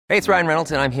Hey, it's Ryan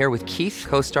Reynolds, and I'm here with Keith,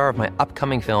 co-star of my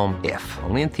upcoming film, If,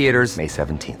 only in theaters May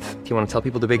 17th. Do you want to tell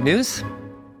people the big news?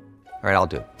 All right, I'll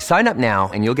do it. Sign up now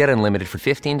and you'll get unlimited for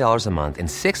 $15 a month and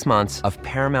 6 months of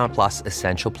Paramount Plus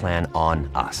Essential Plan on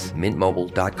us.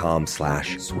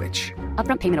 MintMobile.com/switch.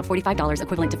 Upfront payment of $45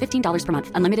 equivalent to $15 per month.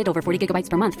 Unlimited over 40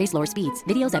 gigabytes per month. Face lower speeds.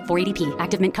 Videos at 480p.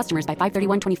 Active Mint customers by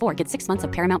 531.24 get 6 months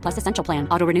of Paramount Plus Essential Plan.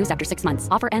 Auto renews after 6 months.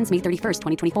 Offer ends May 31st,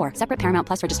 2024. Separate Paramount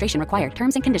Plus registration required.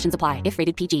 Terms and conditions apply if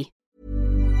rated PG.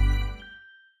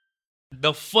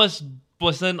 The first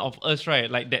person of us,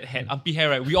 right, like that had armpit hair,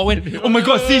 right, we all went, oh my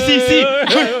god, see.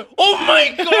 Oh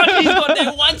my god, he's got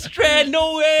that one strand,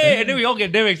 no way. And then we all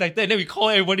get damn excited, and then we call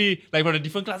everybody like from the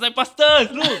different class, like,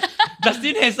 pastors, look,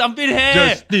 Justin has armpit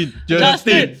hair.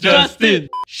 Justin.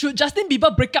 Should Justin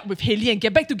Bieber break up with Hailey and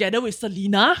get back together with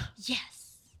Selena?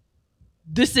 Yes.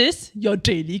 This is your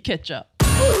daily catch-up.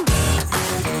 Boom.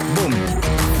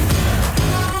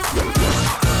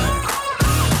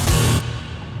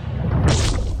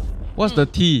 What's the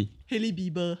T? Hailey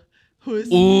Bieber, who is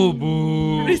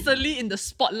recently in the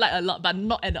spotlight a lot, but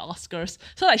not at the Oscars.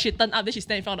 So like she turned up, then she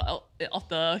stand in front of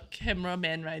the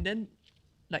cameraman, right? Then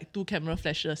like 2 camera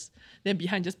flashes. Then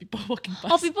behind just people walking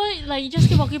past. Or people like you just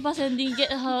keep walking past and didn't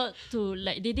get her to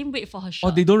like they didn't wait for her shot.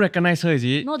 Oh, they don't recognize her, is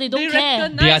it? No, they don't They care.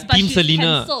 recognize, They are but Team she's Selena.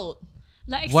 cancelled.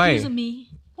 Like Why? excuse me.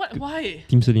 What? Why?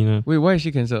 Team Selena. Wait, why is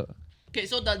she cancelled? Okay,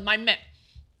 so the mind map.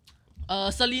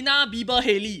 Selena, Bieber,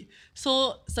 Hailey.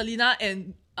 So Selena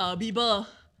and Bieber.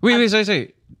 Wait,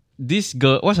 sorry. This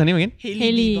girl, what's her name again?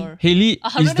 Hailey Bieber. Hailey her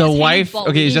is name the is Hailey wife.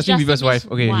 Baldwin. Okay, it's Justin Justin Bieber's wife.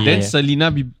 Bieber's Okay, wife. then Yeah. Selena.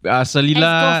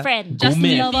 Ex-girlfriend. Justin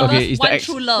Gomez. Bieber's Okay, it's the one ex-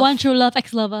 true love. One true love,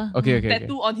 ex-lover. Okay.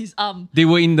 Tattoo on his arm. They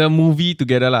were in the movie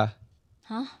together lah.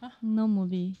 Huh? No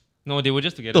movie. No, they were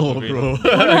just together. Oh, for very bro. long. They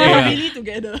were really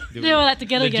together. They were like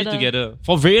together. Legit together.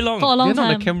 For very long. For a long They're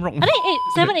time. not the Cam Rock. I think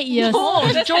 7-8 years. No,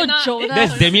 that's Joe Hannah. Jonas.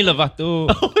 That's Demi Lovato.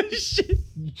 Oh shit.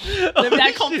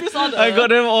 I confused all the... I got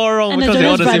them all wrong And the because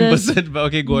they're all the Jonas same Brothers. person. But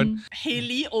okay, go on.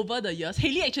 Hailey over the years.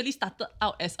 Hailey actually started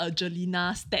out as a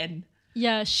Jelena stan.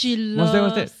 Yeah, she What's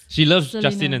loves... that? She loves Selena.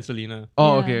 Justin and Selena.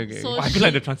 Oh, Yeah. okay. So- I feel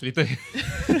like the translator.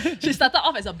 She started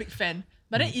off as a big fan.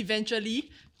 But then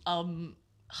eventually,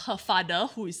 her father,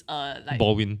 who is like...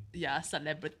 Baldwin. Yeah,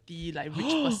 celebrity, like rich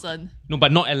person. No,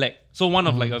 but not Alec. So one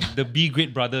of like the B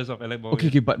grade brothers of Alec Baldwin.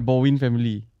 Okay, but Baldwin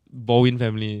family. Baldwin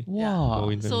family. Wow.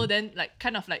 Baldwin family. So then like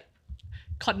kind of like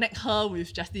connect her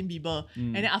with Justin Bieber.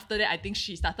 And then after that, I think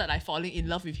she started like falling in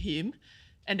love with him.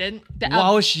 And then...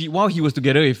 While he was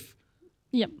together with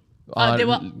Yep. but him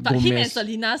and Gomez.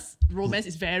 Selina's romance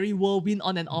is very whirlwind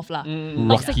on and off lah.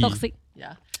 Toxic.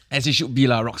 Yeah. As it should be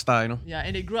lah, rockstar, you know. Yeah,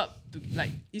 and they grew up to,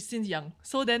 like since young.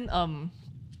 So then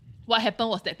what happened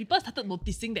was that people started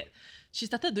noticing that she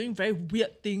started doing very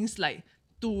weird things like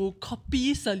to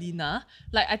copy Selena.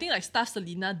 Like I think like stuff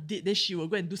Selena did, then she will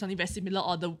go and do something very similar,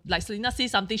 or like Selena say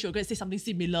something, she will go and say something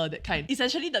similar, that kind.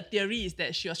 Essentially the theory is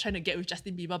that she was trying to get with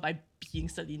Justin Bieber by being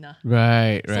Selena.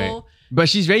 Right. So- But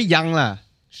she's very young lah.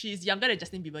 She's younger than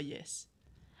Justin Bieber, yes.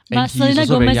 And But he's Selena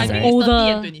also very Gomez young, is right? He's 30 and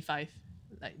older. 25.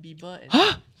 Like Bieber and...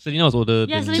 Selena was older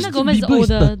Yeah, than Selena Justin. Gomez is Bieber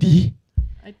older. 30.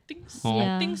 I think so.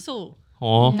 Yeah. I think so.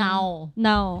 Oh.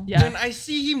 Now. Yeah. When I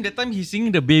see him that time, he's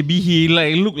singing the baby. He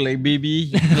like look like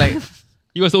baby. Like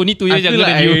He was only 2 I years feel younger like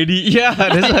than I you. already. Yeah,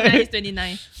 that's He's why.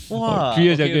 29. Wow. 3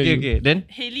 years younger than you. Okay. Then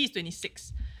Hailey is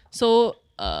 26. So,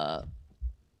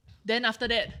 then after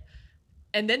that,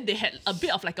 and then they had a bit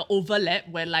of like an overlap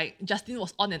where like Justin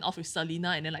was on and off with Selena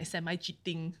and then like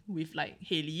semi-cheating with like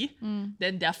Hailey.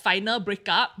 Then their final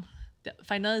breakup, the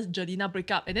final Jelena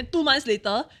breakup, and then 2 months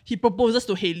later, he proposes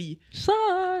to Hailey.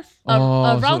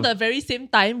 Around the very same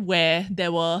time where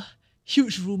there were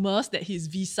huge rumors that his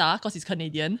visa, because he's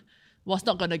Canadian, was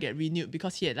not gonna get renewed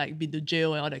because he had like been to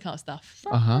jail and all that kind of stuff.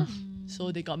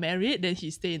 So they got married, then he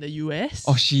stayed in the US.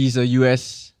 oh, she's a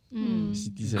US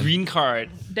citizen. Green card.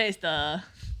 That is the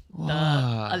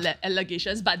Wow.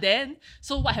 allegations. But then,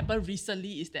 so what happened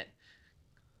recently is that,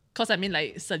 because I mean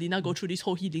like Selena go through this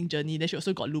whole healing journey, then she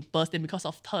also got lupus, then because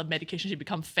of her medication she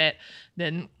become fat.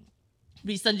 Then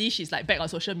recently she's like back on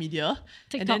social media.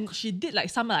 And then TikTok. she did like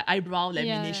some like eyebrow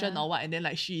lamination Yeah. or what, and then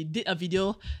like she did a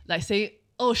video like saying,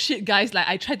 oh shit guys, like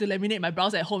I tried to laminate my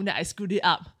brows at home, then I screwed it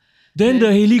up. Then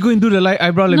the Hailey go and do the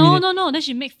eyebrow laminate. No. Then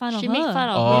she make fun of her. With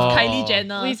Oh. Kylie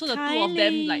Jenner. With So the two of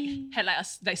them like Kylie. had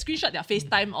like screenshot their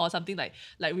FaceTime or something like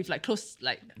with like close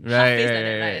like half Right, face like right,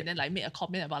 that, right? right. And then like made a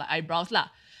comment about like eyebrows lah.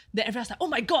 Then everyone's like, oh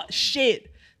my god,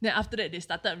 shit. Then after that they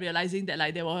started realizing that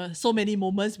like there were so many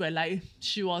moments where like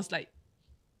she was like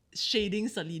shading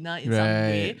Selena in some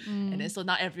way. And then so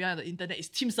now everyone on the internet is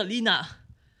Team Selena.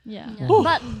 Yeah. Oh.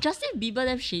 But Justin Bieber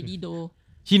damn shady though.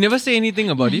 He never say anything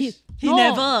about this. He No,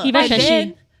 never. he very And trashy.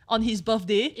 then on his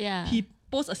birthday, Yeah. he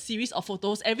posts a series of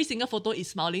photos. Every single photo is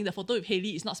smiling. The photo with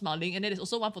Hailey is not smiling. And then there's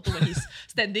also one photo where he's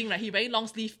standing, right? He wearing long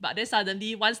sleeve, but then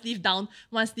suddenly one sleeve down,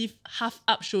 one sleeve half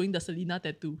up showing the Selena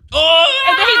tattoo. Oh!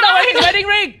 And then he's not wearing his wedding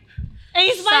ring. And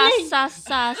he's smiling.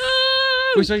 Sus.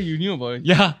 Wait, sorry, you knew about it?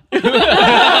 Yeah.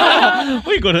 Why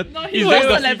you got it? He was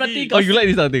celebrity Oh, you gossip. like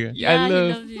this other thing? Yeah, he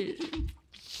loves it.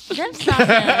 Damn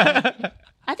sus.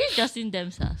 I think Justin damn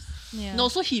sus. Yeah. No,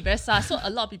 so he very sus. So a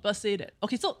lot of people say that.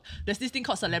 Okay, so there's this thing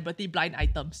called celebrity blind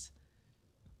items.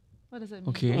 What does that mean?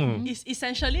 Okay. It's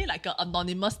essentially like an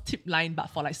anonymous tip line, but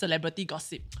for like celebrity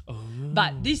gossip.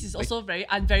 But this is also very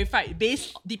unverified,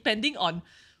 based depending on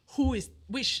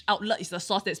which outlet is the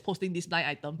source that's posting this blind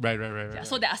item. Right. Yeah,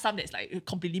 so there are some that's like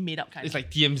completely made up kind It's of.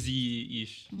 like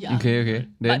TMZ-ish. Yeah. Okay.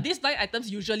 But Then these blind items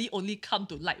usually only come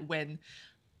to light when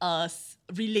a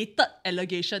related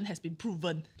allegation has been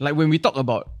proven. like when we talk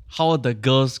about how the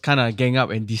girls kind of gang up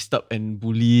and disturb and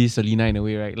bully Selena in a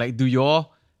way, right? Like, do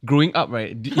y'all growing up,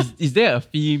 right? Is there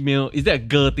a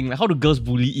girl thing? Like, how do girls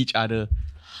bully each other?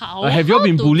 How? Have y'all How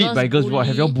been do bullied by girls before?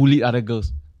 Have y'all bully? bullied other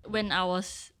girls? When I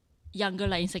was younger,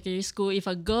 like in secondary school, if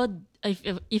a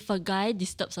guy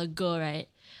disturbs a girl, right,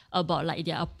 about like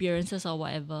their appearances or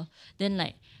whatever, then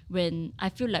like when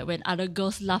other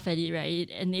girls laugh at it, right, it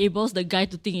enables the guy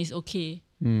to think it's okay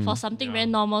for something very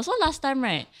normal. So last time,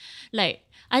 right, like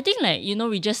I think like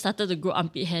we just started to grow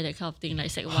armpit hair, that kind of thing,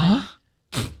 like sec 1.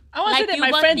 I want to Like say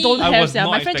that my friend puberty. don't I have. was Yeah.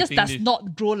 not My friend just expecting does this.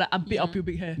 not grow like armpit or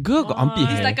pubic hair. Girl got armpit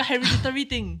hair. It's like a hereditary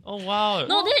thing. Oh, wow.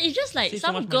 No, then it's just like Save so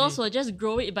some much girls money. will just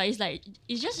grow it, but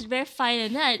it's just very fine,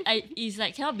 and then I it's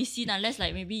like cannot be seen unless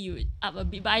like maybe you up a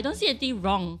bit. But I don't see anything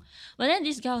wrong. But then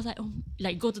this guy was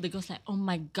like, go to the girls like, oh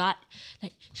my god,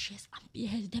 like she has armpit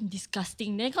hair, it's damn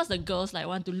disgusting. Then cause the girls like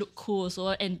want to look cool also,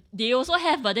 and they also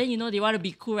have, but then they want to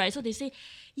be cool, right? So they say,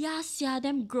 yeah,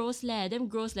 damn gross leh. Then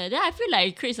I feel like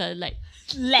it creates a like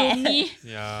to me.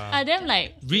 Yeah. Damn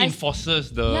like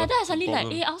Reinforces the yeah, then I suddenly like,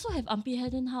 problem. I also have armpit hair,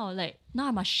 then how? Like, now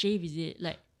I must shave, is it?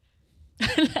 Like,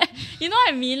 you know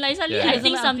what I mean? Like, suddenly I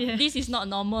think this is not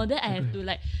normal. Then I have to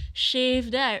like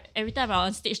shave. Then every time I'm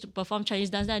on stage to perform Chinese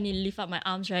dance, then I need to lift up my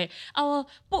arms, right? I will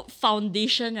put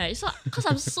foundation, right? So, because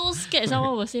I'm so scared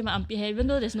someone will say my armpit hair, even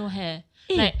though there's no hair.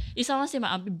 Like, if someone say my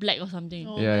armpit black or something.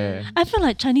 Yeah. I feel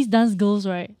like Chinese dance girls,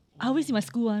 right? I always see my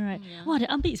school one, right? Wow,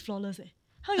 the armpit is flawless.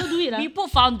 How you do it? We put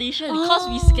foundation because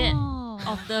we scared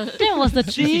of the... That was the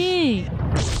thing.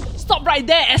 Stop right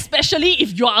there, especially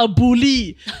if you are a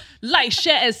bully. Like,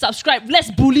 share, and subscribe.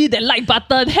 Let's bully the like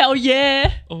button. Hell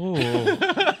yeah. Oh.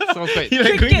 Sounds quite...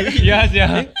 Click it.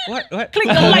 Yeah. What? Click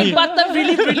the like button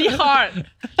really, really hard.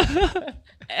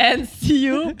 And see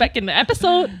you back in the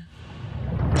episode.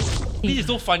 This is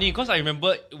so funny because I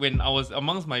remember when I was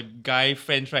amongst my guy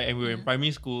friends, right, and we were in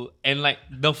primary school, and like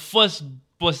the first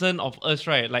person of us,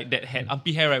 right, like that had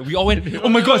armpit hair, right, we all went, oh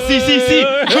my god, see.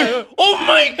 Oh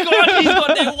my god, he's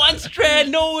got that one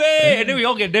strand, no way. And then we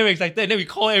all get damn excited, and then we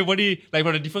call everybody like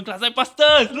from a different class, like,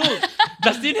 pastors, look,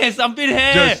 Justin has armpit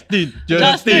hair.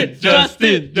 Justin.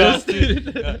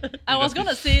 I was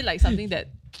gonna say like something that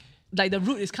like the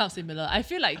root is kind of similar. I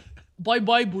feel like boy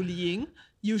bullying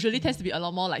usually tends to be a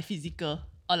lot more like physical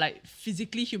or like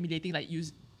physically humiliating, like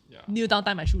kneel down,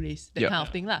 tie my shoelace, that kind of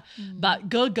thing lah. But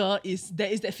girl is there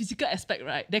is that physical aspect,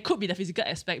 right? There could be the physical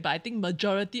aspect, but I think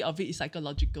majority of it is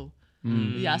psychological.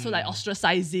 Yeah, so like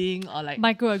ostracizing or like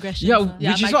Microaggressions.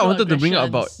 Yeah, which is what I wanted to bring up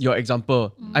about microaggressions. your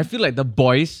example. I feel like the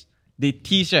boys, they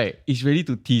tease, right? It's ready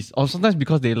to tease. Or sometimes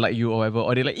because they like you or whatever.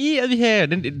 Or they like, armpit hair.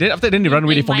 Then after they run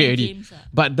away, they play forget mind already. games,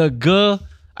 But the girl,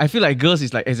 I feel like girls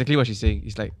is like exactly what she's saying.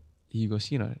 It's like, you go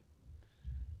see, no?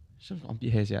 She have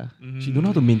armpit hairs, yeah. She don't know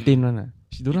how to maintain one.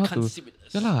 She don't know how to.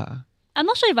 Yeah lah. I'm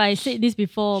not sure if I said this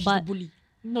before, but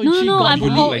no, no, she got I'm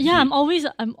bullied.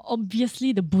 I'm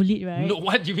obviously the bullied, right? No,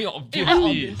 what do you mean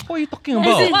obviously? What are you talking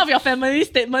This about? is one of your family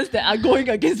statements that are going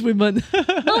against women.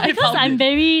 No, because I'm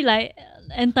very like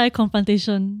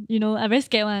anti-confrontation. I'm very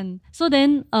scared one. So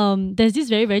then there's this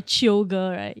very, very chill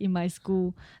girl, right, in my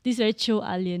school. This very chill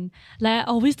alien. Like I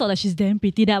always thought that she's damn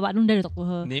pretty, but I don't dare to talk to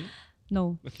her. Name?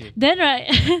 No. Okay. Then right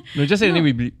No, just say the name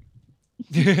we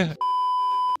bleep.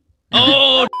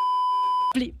 Oh!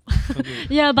 flip.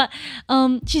 Yeah, but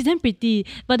she's damn pretty.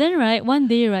 But then right, one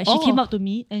day right, she came up to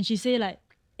me and she said like,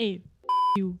 hey,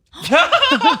 you.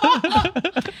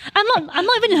 I'm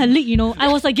not even in her league, I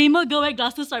was a gamer girl, wear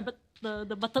glasses, right, but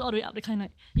the button all the way up, the kind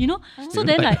like, So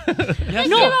then like,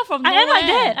 no, from I am like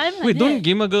nowhere. that. I'm like Wait, that. don't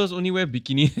gamer girls only wear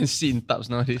bikini and sit in tubs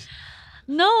nowadays?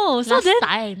 No, so then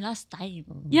Last time.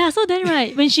 yeah, so then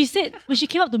right, when she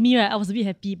came up to me, right, I was a bit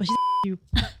happy, but she said you.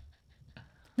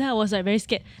 Then I was like very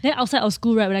scared. Then outside of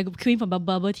school, right, when I came from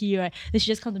bubble tea, right, then she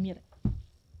just come to me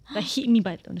like hit me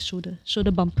on the shoulder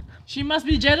bump. She must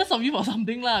be jealous of you or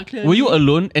something lah. Clearly. Were you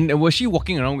alone? And was she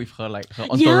walking around with her her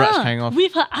entourage kind of?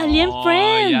 with her alien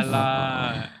friends. Yeah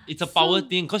lah. It's a power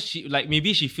thing because she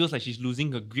maybe she feels like she's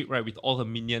losing her grip right with all her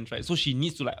minions, right? So she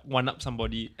needs to like one up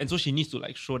somebody, and so she needs to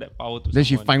like show that power to Then someone.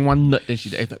 she find one nerd, then she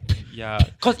like, Yeah,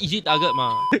 cause easy target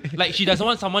ma. Like she doesn't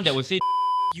want someone that will say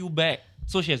you back,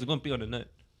 so she has to go and pick on the nerd.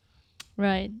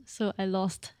 Right. So I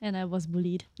lost and I was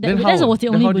bullied. then That was the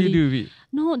only how do bully. you deal with it?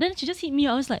 No, then she just hit me.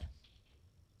 I was like,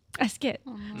 I scared.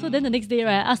 So then the next day,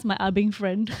 right, I asked my Abing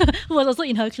friend, who was also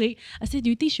in her clique, I said,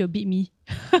 do you think she'll beat me?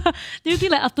 Do you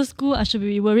think like after school I should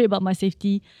be worried about my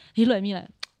safety? He looked at me like,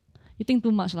 you think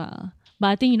too much lah. But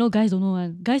I think, guys don't know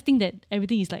one. Guys think that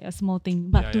everything is like a small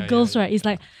thing. But to girls, right, it's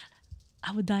like,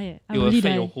 I would die. I It will really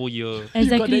affect die. your whole year. You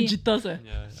got the Exactly. jitters.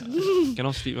 Yeah.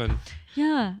 Cannot sleep one.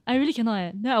 Yeah, I really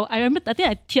cannot. Then I remember, I think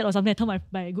I teared or something. I told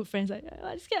my good friends, like,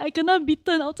 I'm scared I cannot be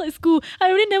beaten outside school. I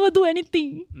really never do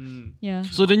anything. Yeah.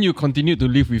 So then you continued to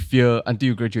live with fear until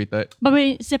you graduated. But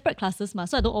we're in separate classes,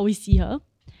 so I don't always see her.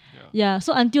 Yeah,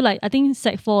 so until like, I think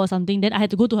Sec 4 or something, then I had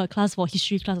to go to her class for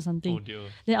history class or something. Oh dear.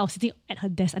 Then I was sitting at her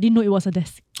desk. I didn't know it was her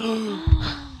desk.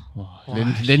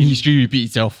 Then history repeat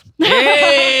itself.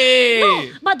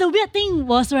 Hey! But the weird thing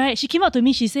was, right, she came up to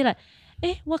me, she said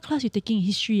like, what class you taking in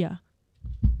history?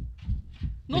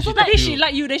 No, so maybe she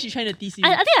like you, then she trying to tease you.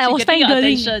 I think I She was getting your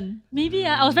fangirling. attention. Maybe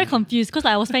I was very confused because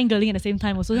I was fangirling at the same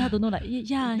time also. I don't know, like,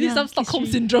 This is some Stockholm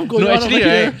history. syndrome going No, on actually,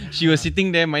 over here. right, she was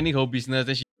sitting there minding her business.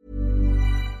 Then she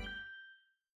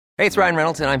Hey, it's Ryan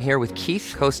Reynolds, and I'm here with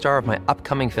Keith, co-star of my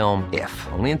upcoming film, If,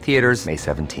 only in theaters May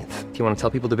 17th. Do you want to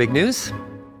tell people the big news?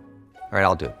 All right,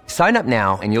 I'll do it. Sign up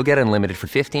now and you'll get unlimited for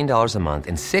 $15 a month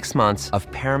and 6 months of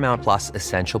Paramount Plus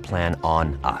Essential Plan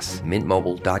on us.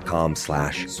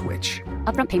 MintMobile.com/switch.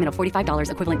 Upfront payment of $45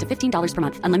 equivalent to $15 per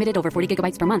month. Unlimited over 40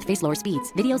 gigabytes per month. Face lower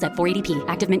speeds. Videos at 480p.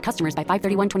 Active Mint customers by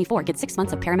 531.24 get 6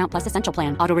 months of Paramount Plus Essential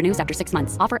Plan. Auto renews after 6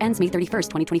 months. Offer ends May 31st,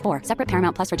 2024. Separate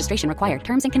Paramount Plus registration required.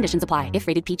 Terms and conditions apply if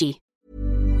rated PG.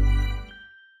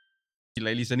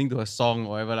 like listening to a song or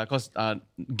whatever, like, cause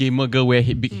gamer girl wear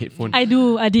big headphone. I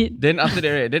did. Then after that,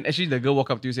 right, then actually the girl walk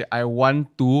up to you and say, I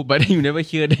want to, but then you never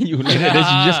hear, then you like that, then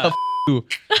she just have to.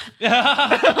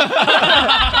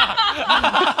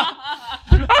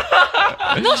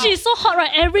 No, she's so hot, right?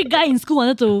 Every guy in school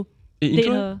wanted to date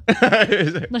intro?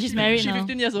 her. No, she's married She now.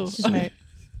 15 years old. She's married.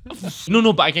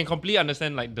 No, but I can completely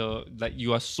understand like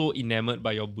you are so enamored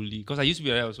by your bully. Because I used to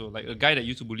be like that also. Like a guy that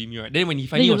used to bully me, right? Then when he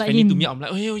finally you was like friendly to him. me, I'm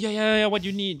like, oh yeah, what do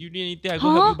you need? You need anything? I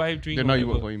go help you buy a drink. Then or now you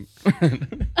work whatever. for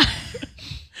him.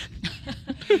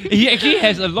 He actually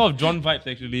has a lot of John vibes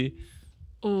actually.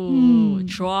 Oh,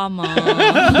 drama.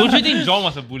 Don't you think John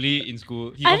was a bully in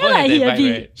school? He I feel confirm like had he that a vibe,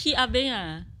 bit. right? He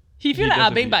abeng He feel He like does a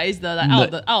Abeng, bit. but it's the like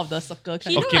out of the circle He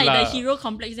kind. look Okay like lah. the hero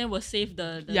complex, then will save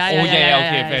the Yeah, Oh yeah, okay, yeah, fair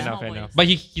yeah. enough, fair Small enough. boys. But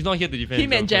he's not here to defend.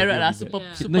 Him and himself, Jared so I are feel super,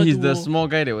 Yeah. super No, he's duo. the small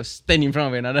guy that was stand in front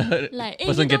of another Like, hey,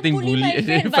 person you don't getting bully bullied my and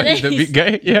then friend, but fight with then the big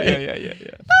guy. Yeah. Yeah.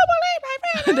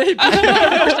 Then he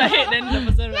push the head, then the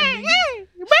person running.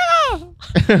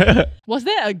 Was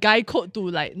there a guy code to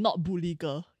like not bully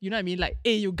girl? You know what I mean? Like,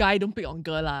 hey, you guy, don't pick on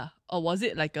girl lah. Or was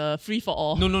it like a free for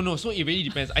all? No. So it really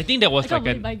depends. I think there was I got like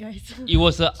bullied by guys. it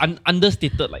was an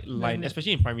understated like line,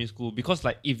 especially in primary school, because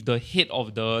like if the head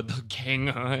of the gang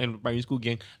and primary school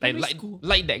gang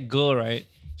like that girl, right?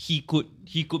 He could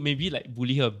maybe like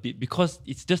bully her a bit because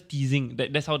it's just teasing.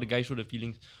 That's how the guy show the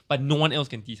feelings. But no one else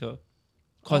can tease her.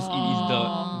 Because it is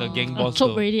the gang I boss choked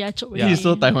girl. already. I choked Yeah. already. He's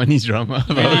so Taiwanese drama.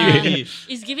 Really.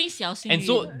 it's giving Xiao Xing. And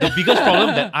so the biggest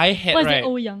problem that I had, What's right, that?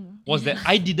 Oh, young. was that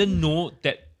I didn't know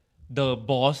that the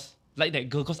boss liked that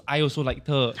girl because I also liked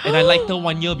her. And I liked her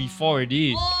 1 year before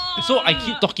already. So I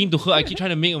keep talking to her, I keep trying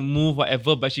to make a move,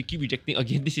 whatever, but she keep rejecting.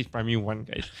 Again, this is primary 1,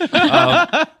 guys.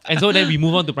 And so then we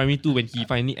move on to primary 2 when he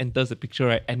finally enters the picture,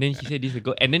 right? And then he said this is a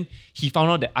girl. And then he found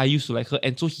out that I used to like her.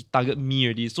 And so he targeted me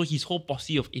already. So his whole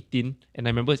posse of 18, and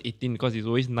I remember it's 18 because it's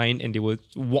always 9 and they will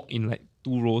walk in like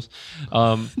 2 rows.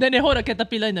 Then they hold a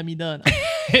caterpillar in the middle.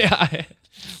 Yeah,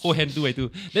 whole hand 2 by 2.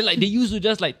 Then like they used to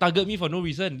just like target me for no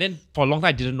reason. Then for a long time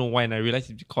I didn't know why, and I realized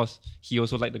it's because he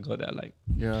also liked the girl that I like.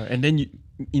 Yeah, and then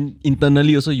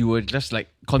internally also you were just like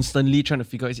constantly trying to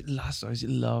figure out, is it lust or is it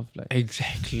love? Like,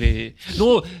 Exactly.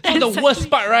 No, so the worst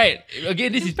part, right?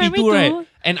 Again, this is Primary P2, right? two.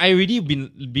 And I already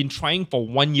been trying for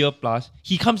 1 year plus.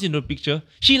 He comes into the picture.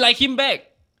 She like him back.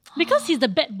 Because he's the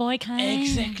bad boy kind.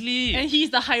 Exactly. And he's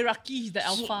the hierarchy, he's the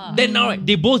alpha. Then now, right,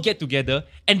 they both get together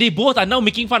and they both are now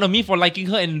making fun of me for liking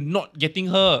her and not getting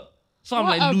her. So I'm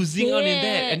What like a losing out in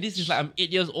that. bitch. And this is like, I'm 8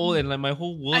 years old and like my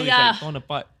whole world is Aiya. like torn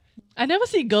apart. I never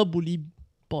see girl bully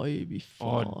boy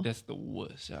before. Oh, that's the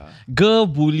worst. Yeah. Girl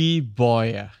bully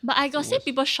boy. But I got see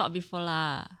people short before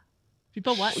lah.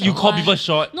 People what? You call people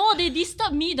short? No, they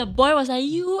disturbed me. The boy was like,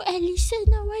 you, Alison,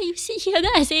 now why you sit here?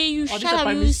 Then I say, you this shut is up,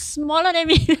 primary you school. smaller than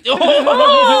me.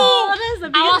 Oh, that's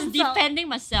the I biggest was insult. defending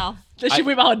myself. Then she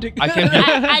whip out her dick. I can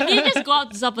I didn't just go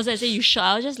up to some person and say, you shut.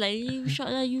 I was just like, you shut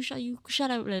up, you shut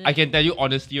up. Like that. I can tell you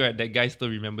honestly, right, that guy still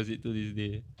remembers it to this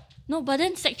day. No, but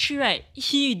then sec 3, right,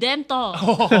 he damn tall.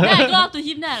 Then I go up to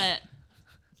him, then I like,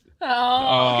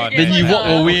 Oh, okay, Then so he it's walk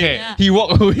away. Yeah. He walk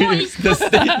away. No, it's the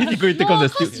stage. He going to take no, off the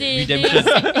because stick. they Redemption.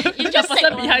 it's the just sec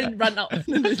person 1. behind run out.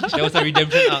 There was a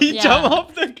redemption arc. He Yeah. jump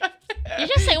off the guy. It's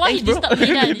just sec 1, he disturbed me,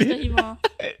 then I disturbed him more.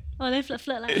 Oh, then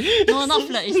flirt like. No, not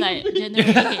flirt, it's like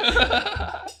generally hate.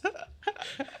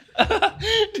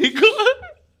 They go.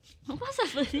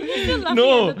 What's happening?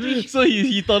 No, so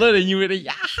he taller than you.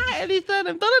 Yeah, hi, Alison,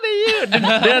 I'm taller than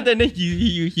you. then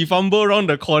he fumble around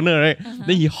the corner, right?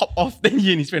 Then he hop off. Then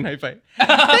he and his friend high five.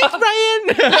 Thanks,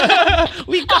 Brian.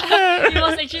 We got her. It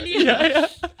was actually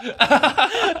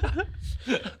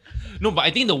No, but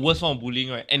I think the worst form of bullying,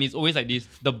 right? And it's always like this.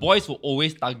 The boys will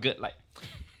always target like,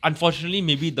 unfortunately,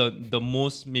 maybe the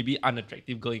most maybe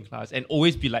unattractive girl in class, and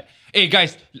always be like, hey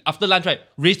guys, after lunch, right,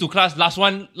 race to class, last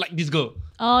one like this girl.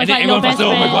 Oh, And it's then like your everyone best faster,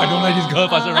 oh my friend. god, I don't like this girl,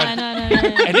 faster I run.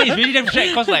 know. And then it's really damn shag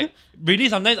because like really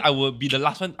sometimes I would be the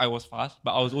last one. I was fast,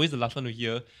 but I was always the last one to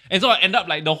hear. And so I end up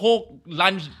like the whole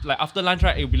lunch, like after lunch,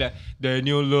 right, it would be like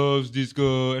Daniel loves this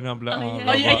girl, and I'm like, Oh, oh,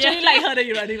 yeah. Oh, you actually like her, then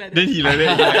you're running like that. Then he like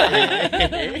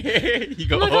that. He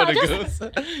got Oh my all God, the just-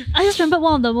 girls. I just remember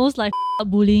one of the most like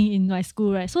bullying in my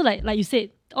school, right? So like you said,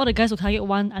 all the guys will target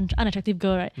one unattractive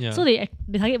girl, right? Yeah. So they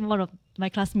target one of my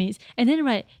classmates, and then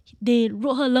right, they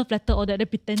wrote her love letter or that they're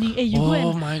pretending, hey, you go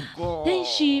oh and my god. then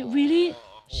she really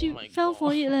fell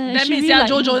for it. That she means really,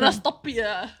 Joe like, Jonas, stop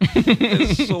it.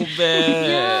 It's so bad.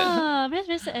 Yeah,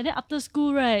 very sad. And then after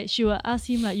school, right, she will ask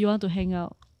him like, you want to hang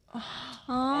out?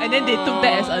 And then they took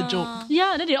that as a joke.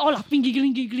 Yeah, then they all laughing,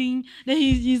 giggling. Then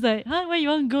he's like, huh, where you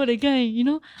want to go, that guy, you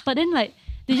know? But then like,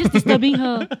 they're just disturbing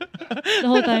her the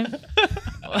whole time.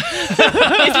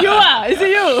 It's you, is it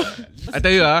you? I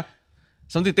tell you,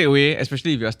 something to take away,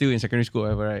 especially if you're still in secondary school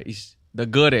or whatever, right, is the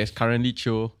girl that is currently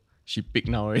chill, she picked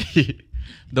now already.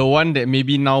 The one that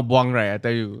maybe now buang, right, I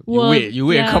tell you, Work, you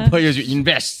wait a yeah. couple of years, you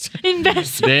invest.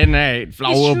 Invest. Then, right,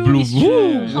 flower true, bloom. it's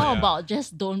true. How about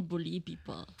just don't bully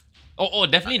people? Oh,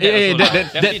 definitely that. Yeah,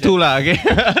 also, that too lah, okay.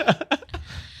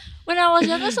 When I was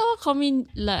younger, someone called me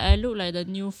like I look like the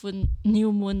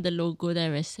new moon, the logo. That I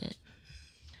very sad.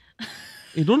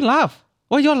 Hey, don't laugh.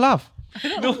 Why y'all laugh?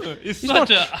 No, it's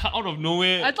such a out of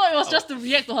nowhere. I thought it was just to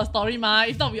react to her story, ma.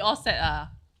 If not, we all sad.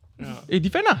 Hey,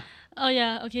 defend lah. Oh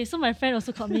yeah, okay. So my friend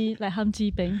also called me like Ham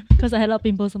Chi Peng because I had a lot of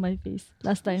pimples on my face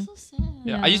last time. So sad.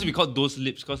 Yeah, I used to be called those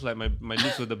lips because like my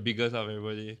lips were the biggest of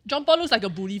everybody. John Paul looks like a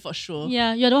bully for sure.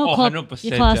 Yeah, you're the one who Oh, called 100%,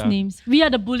 you call us yeah. names. We are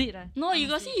the bullied. No, you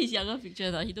got see his younger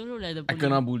picture. He don't look like the I bully.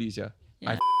 kena bullies, yeah.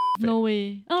 Yeah. No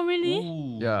way. Oh really?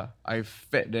 Ooh. Yeah, I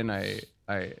fat then I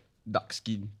dark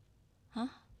skin. Huh?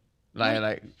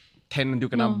 Like tan until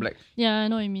kena No. black. Yeah, I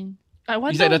know what you mean. I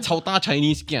wonder. It's like the chao ta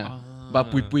Chinese kia,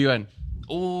 but pui pui one.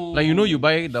 Oh. Like you know, you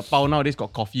buy the pao nowadays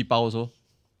got coffee pao also.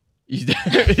 I'm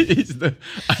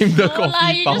the No lah,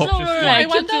 coffee you pao. just don't look I like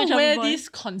wonder cute where boy. this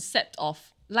concept of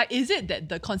is it that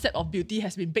the concept of beauty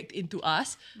has been baked into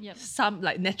us Yep. some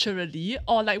like naturally,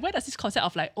 or like where does this concept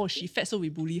of like, oh, she fat so we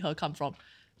bully her come from?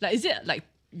 Like, is it like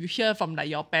you hear from like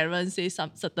your parents say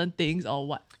some certain things or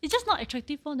what? It's just not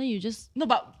attractive, then you just No,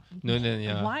 but No,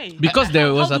 yeah. why? Because Like, there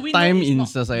how was a do we know time it's in not-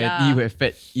 society Yeah. where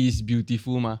fat is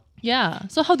beautiful, ma. Yeah.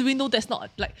 So how do we know that's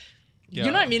not like, you know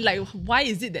Yeah. what I mean? Like, why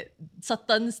is it that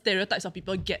certain stereotypes of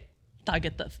people get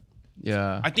targeted?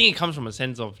 Yeah. I think it comes from a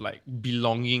sense of like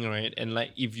belonging, right? And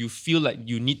like if you feel like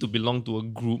you need to belong to a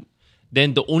group,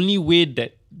 then the only way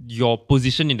that your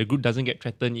position in the group doesn't get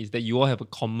threatened is that you all have a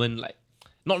common like,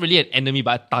 not really an enemy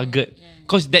but a target,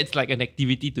 because that's like an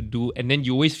activity to do, and then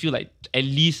you always feel like at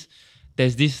least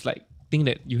there's this like thing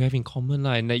that you have in common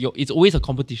lah, and like it's always a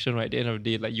competition, right? At the end of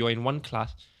the day, like you're in one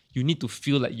class, you need to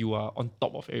feel like you are on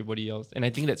top of everybody else, and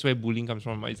I think that's where bullying comes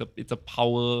from. Right? It's a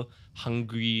power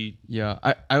hungry. Yeah.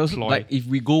 I also Ploy. like if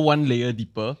we go one layer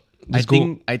deeper, I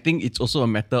think it's also a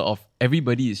matter of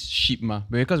everybody is sheep, ma.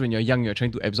 Because when you're young, you're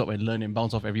trying to absorb and learn and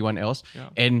bounce off everyone else. Yeah.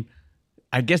 And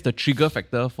I guess the trigger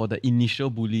factor for the initial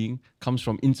bullying comes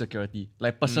from insecurity,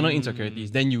 like personal insecurities.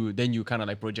 Then you kind of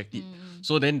like project it.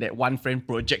 So then that one friend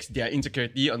projects their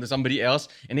insecurity onto somebody else,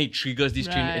 and then it triggers this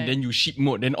chain, Right. and then you sheep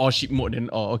mode, then all sheep mode, then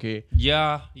okay.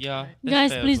 Yeah. That's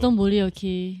guys, fair please also. don't bully,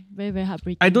 okay? Very, very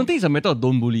heartbreaking. I don't think it's a matter of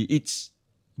don't bully. It's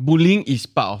bullying is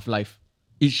part of life.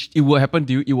 it will happen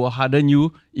to you. It will harden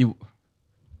you. It will,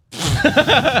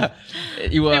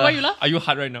 Hey, why you laugh? Are you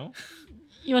hard right now?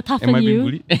 It will am toughen I being you.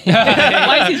 bullied?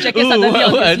 Why is his jacket suddenly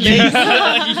on his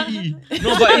legs?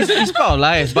 No, but it's part of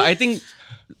life. But I think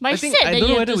But I it's think- sad I that don't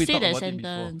you know have whether to we say talked that about it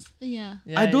before. sentence. Yeah.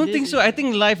 I don't think so. I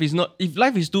think life is not. If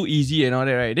life is too easy and all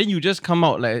that, right? Then you just come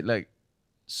out like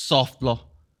soft law,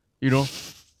 you know.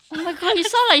 Oh my god, you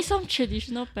sound like some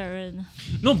traditional parent.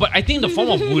 No, but I think the form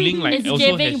of bullying like It's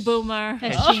also giving has boomer.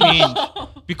 changed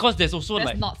because there's also That's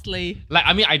like not slay. like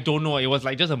I mean I don't know, it was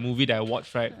like just a movie that I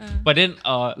watched, right? But then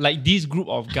like these group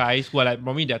of guys who are like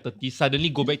probably in their 30s suddenly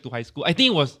go back to high school. I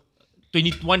think it was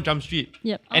 21 Jump Street.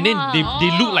 Yep. And then they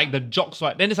look like the jocks,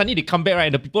 right? Then suddenly they come back, right?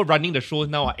 And the people running the shows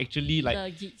now are actually like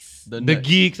The geeks. the nerds.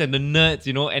 geeks and the nerds,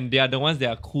 you know, and they are the ones that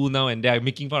are cool now and they are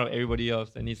making fun of everybody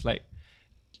else. And it's like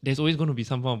there's always going to be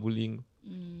some form of bullying.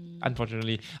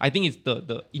 Unfortunately, I think it's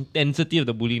the intensity of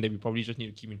the bullying that we probably just need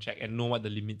to keep in check and know what the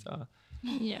limits are.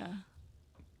 Yeah.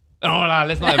 No lah,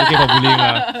 let's not advocate for bullying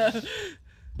lah.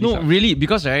 No, really,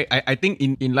 because right, I think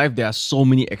in life there are so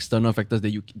many external factors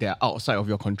that are outside of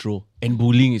your control, and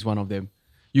bullying is one of them.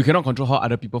 You cannot control how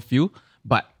other people feel,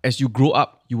 but as you grow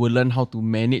up, you will learn how to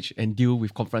manage and deal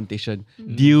with confrontation,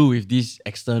 deal with these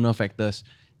external factors.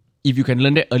 If you can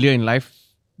learn that earlier in life,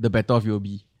 the better off you will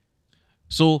be.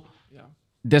 So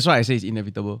that's why I say it's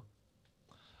inevitable.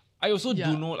 I also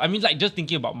do know, I mean, like just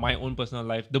thinking about my own personal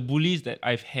life, the bullies that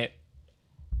I've had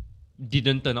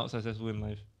didn't turn out successful in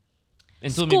life.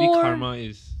 And so maybe Score.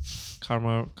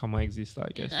 karma exists, I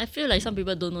guess. I feel like some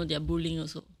people don't know they're bullying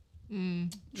also.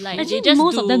 Like Actually, they just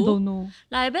most of them don't know.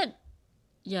 Like I bet,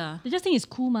 yeah. They just think it's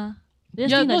cool, ma. They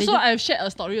just Yeah, think no, like so they just- I've shared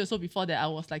a story also before that I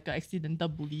was like an accidental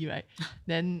bully, right?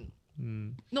 Then,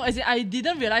 no, as in I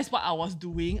didn't realize what I was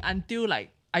doing until like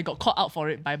I got called out for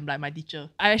it by like my teacher.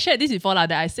 I shared this before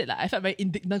that I said like I felt very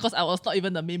indignant because I was not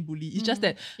even the main bully. It's just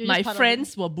that You're my just part of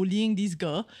friends were bullying this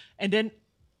girl, and then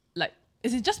like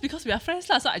is it just because we are friends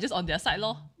lah? So I just on their side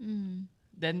lor.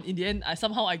 Then in the end,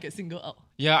 I get singled out.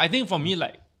 Yeah, I think for me,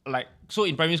 like so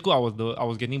in primary school, I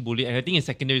was getting bullied, and I think in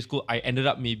secondary school, I ended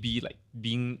up maybe like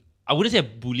being, I wouldn't say a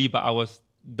bully, but I was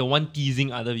the one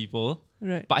teasing other people.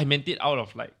 Right. But I meant it out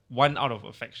of like one out of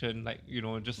affection, like you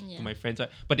know, just to my friends. Right?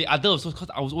 But the other also because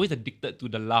I was always addicted to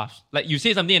the laughs. Like you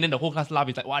say something and then the whole class laugh.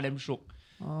 It's like wow, damn shook.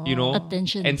 You know,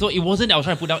 Attention. And so it wasn't that I was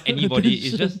trying to put down anybody.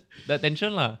 It's just the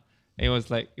attention lah. And it was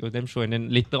damn show. And then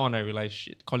later on, I realized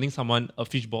shit, calling someone a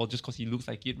fishball just because he looks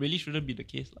like it really shouldn't be the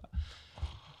case lah.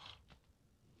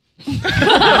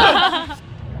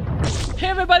 Hey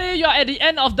everybody, you're at the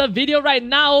end of the video right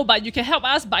now, but you can help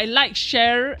us by like,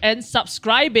 share, and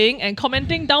subscribing and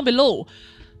commenting down below.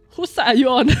 Whose side are you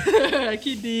on?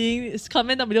 Kidding. It's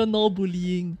comment down below, no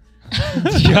bullying.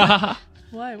 Yeah.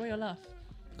 Why? Why you laugh?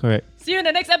 Correct. See you in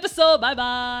the next episode. Bye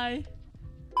bye.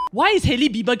 Why is Hailey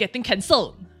Bieber getting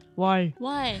cancelled? Why?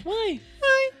 Why? Why?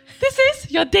 This is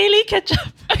your daily catch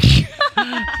up. I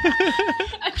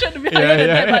tried to be higher than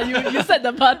that, but you set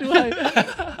the bar too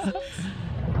high.